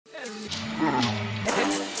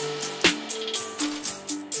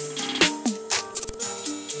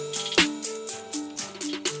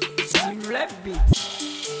beats.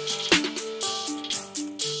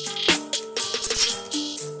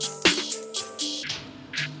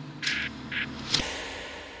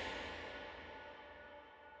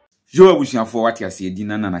 Joe wishing for what you see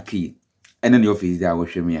dinner na key. And then your face there will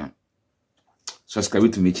show me.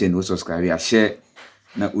 Subscribe to my channel, subscribe, share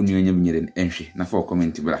na union nyere entry na for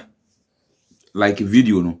comment bra. Like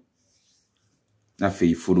video no. Na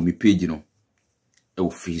fe follow me page no. E wo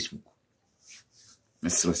Facebook.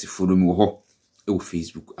 Mesro si follow me wo ho. E wo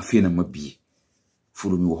Facebook. Afia na mabi.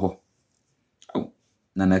 Follow me wo ho. Oh,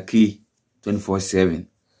 na key 24/7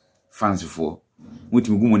 fans for.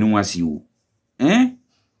 Muti mgumo ni mwasi wo.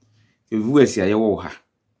 Viewers ya yewo ha.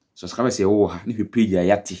 Subscribers ya yewo ha. Ni page ya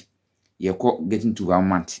yati. Ye ko getting to 1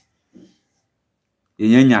 month.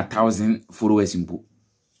 Yenya 1,000 followers impo.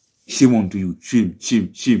 Shame on to you.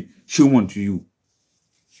 Shame on to you.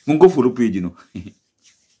 Mungo follow page no.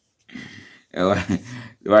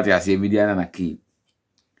 What I say media na key.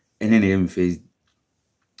 And then you face.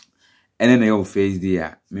 And then you face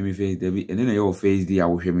there. Me face there. And then you face there. I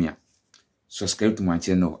will show me. Subscribe to my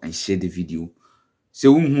channel and share the video. Se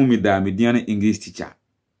who me da mediana English teacher,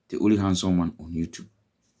 the only handsome one on YouTube.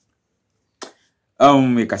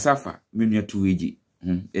 Me kasafa me nua 2AG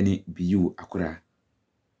ene BeYou akora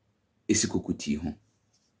Esi KokoTii ho.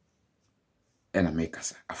 Ena me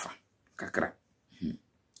kasa afa kakra.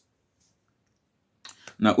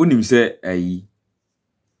 Na onim se ayi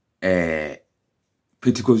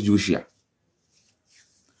Pentecost Joshua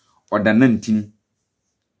order 19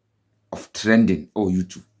 of trending on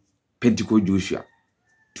YouTube. Pentecost Joshua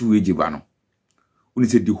 2AG bano. When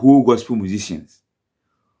said the whole gospel musicians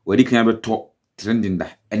where they can be top trending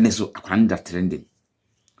that and so under trending.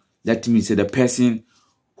 That means the person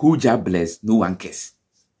who just bless, no one cares.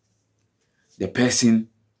 The person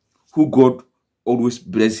who God always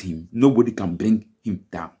bless him, nobody can bring him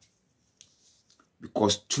down.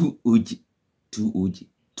 Because 2AG.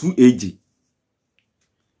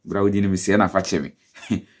 Bro, we didn't say na fache me.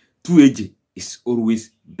 2AG is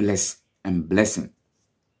always blessed and blessing.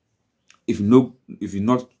 If you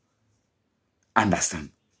not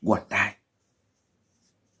understand, go and die.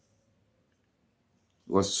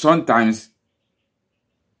 Because sometimes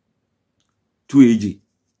 2AG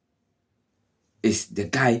is the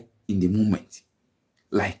guy in the moment.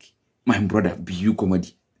 Like my brother BeYou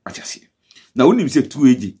comedy. What you say? Now when you say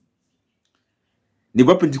 2AG,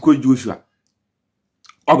 never Pentecost Joshua.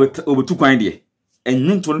 Over 2 kwan there. And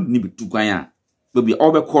you don't need to be 2 kwan. Baby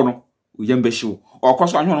over corner. Uyembe show or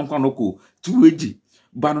cause I want to 2AG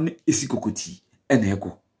bano ni Esi KokoTii ene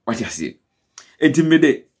eko what you say enti me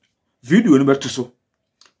de video no beto so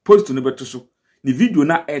post no beto so ni video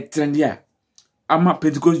na trend ya ama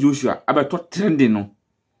Pentecost Joshua abeto trending no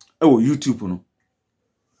YouTube no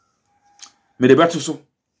me de beto so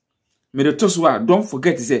me de to so don't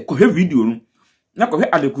forget say ko video no na ko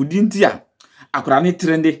adekudi ntia akora ni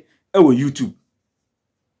trending YouTube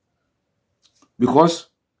because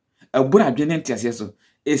a good adjournment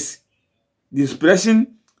is the expression,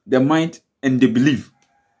 the mind, and the belief.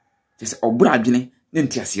 Just a good adjournment.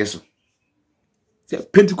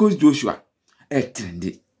 Pentecost Joshua, a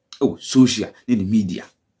trendy. Oh, social in the media.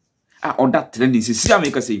 Or that trending. See, I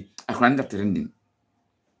make us say, I can't that trending.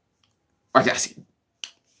 What I say?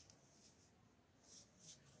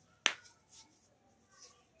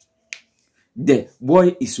 The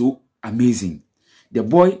boy is so amazing. The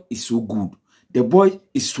boy is so good. The boy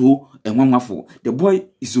is so wonderful. The boy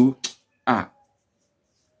is so and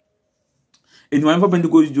whenever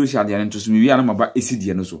Pentecost Joshua they are interested me, we are about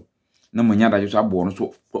Esi no so. Na manya da Joshua born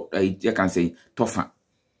so I can say tougher.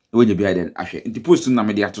 When you be there, ahwe. Nti post na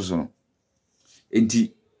me dey ato so no.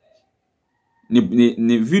 Nti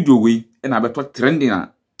ne video we na abeto trending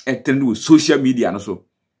trend with social media no so.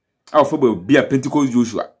 For be a Pentecost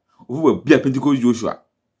Joshua. For be a Pentecost Joshua.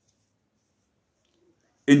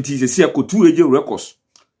 Enti se se ko 2AG records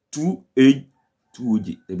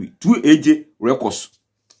 2AG records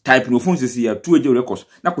type no phone se se 2AG records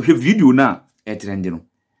na ko hwe video na trend no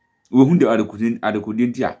we hunde adekudi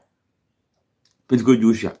ntia Pentecost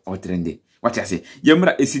Joshua o trend what I say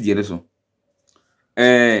yemra Esi de so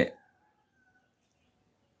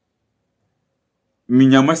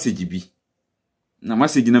minya message bi na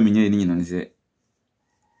message na minya ni nyina se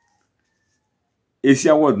Esi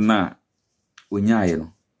award na onyaye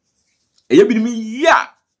no eyebinimi ya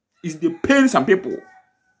is the pain some people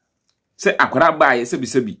say akwara bae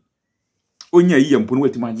sebi onyaye yampo no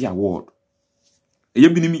watima agi award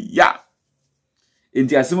eyebinimi ya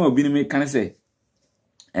enti asema obinimi kan say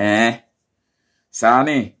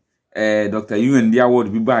sane Dr. BeYou and the award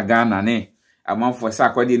bi ba Ghana ne amanfo say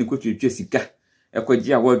akwade ni kwetwetwe sika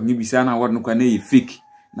ekwaji award ni bisa na award no kwa na e fake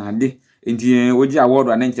na ade enti woji award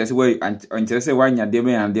ana nkyese we nkyese wanya de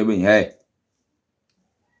be ande be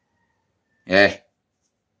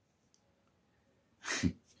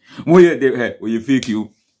moye de oye fake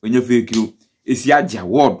you onye fake you esi age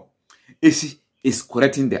award esi is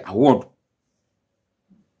correcting the award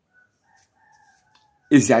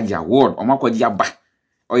esi age award omakwaji aba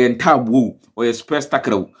oye ntabuo oye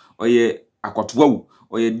spectacle oye akotwo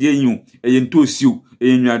oye dienyu eye ntosio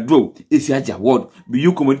eye nwadro esi age award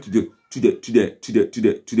BeYou comedy to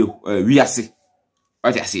the we are say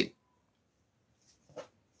what I say.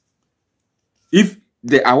 If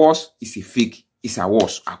the awards is a fake, it's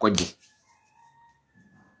awards akwaji.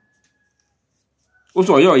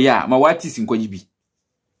 Also yo ya ma what is nkwaji bi.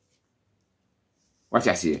 What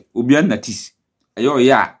I say? Obian natis. Ayo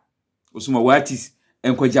ya. Also ma what is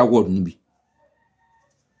nkwaji award ni bi.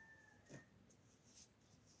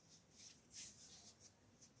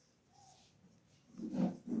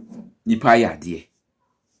 Nipa ya de.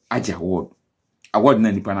 Aja award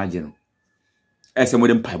na nipa na je no. Ese mo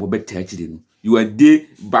dem pipe better actually no. You are there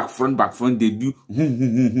back front they do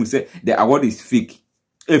say the award is fake.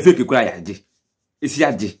 Fake kura ya je. Esi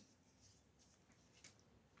aje.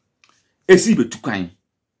 Esi be tukan.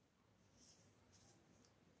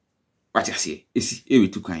 What you say? Esi be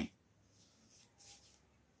tukan.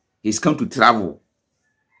 He's come to travel.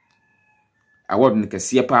 Award nka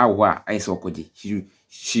sia pa wa ai so koje.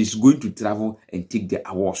 She's going to travel and take the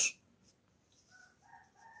awards.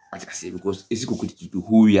 What I say because Esi KokoTii to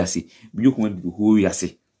who we are say. BeYou comedy to who we are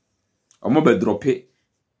say. Omo be drop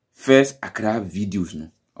first Accra videos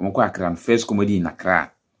no. Omo ko Accra first comedy in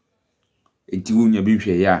Accra. Enti wunya bi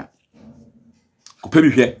hwe ya. Ko pe bi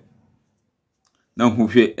hwe. Na hu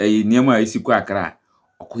hwe niam a Esi ko Accra.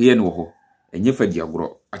 Okoye no ho. Enye fa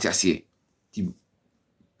diagoro. What I say.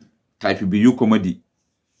 Type BeYou comedy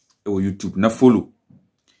e YouTube na follow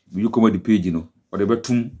BeYou comedy page no. O de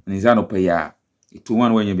betum nizano pa ya. Itu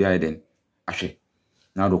one when you be then ashe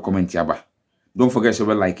now do comment yaba don't forget to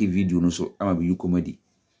like video no so ama BeYou comedy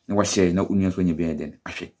na wa share na unions when you be then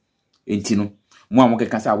ashe enti no mo amoke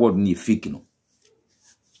kan say award ni fake no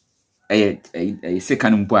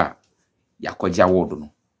second mpo a yakoja award no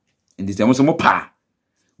enti say mo pa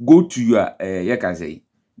go to your you can say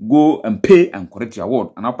go and pay and correct your award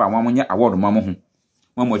and apa mo nya award mo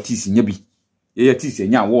ho mo tisi nya bi ye tisi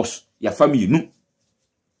nya awards ya family no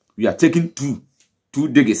we are taking two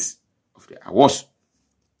days of the awards.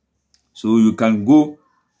 So you can go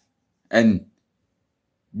and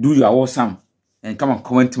do your awards and come and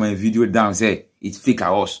comment my video down say it's fake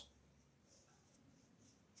awards.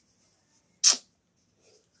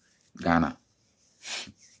 Ghana.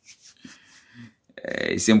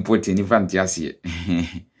 It's important if I'm just here.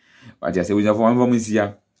 But I say we have one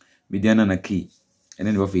here. Mediana na key. And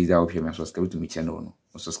then if you are here, subscribe to my channel no.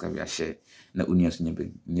 Subscribe and share. Na unions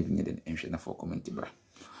nyebe den enhwe na for comment bra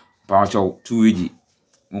pa cho 2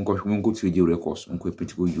 monko 2 records monko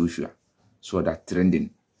Pentecost Joshua so that trending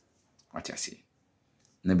what I say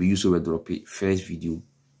na BeYou so we drop first video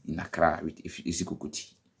in Accra with Esi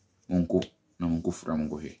KokoTii monko fura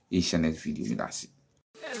monko he channel video me that's it.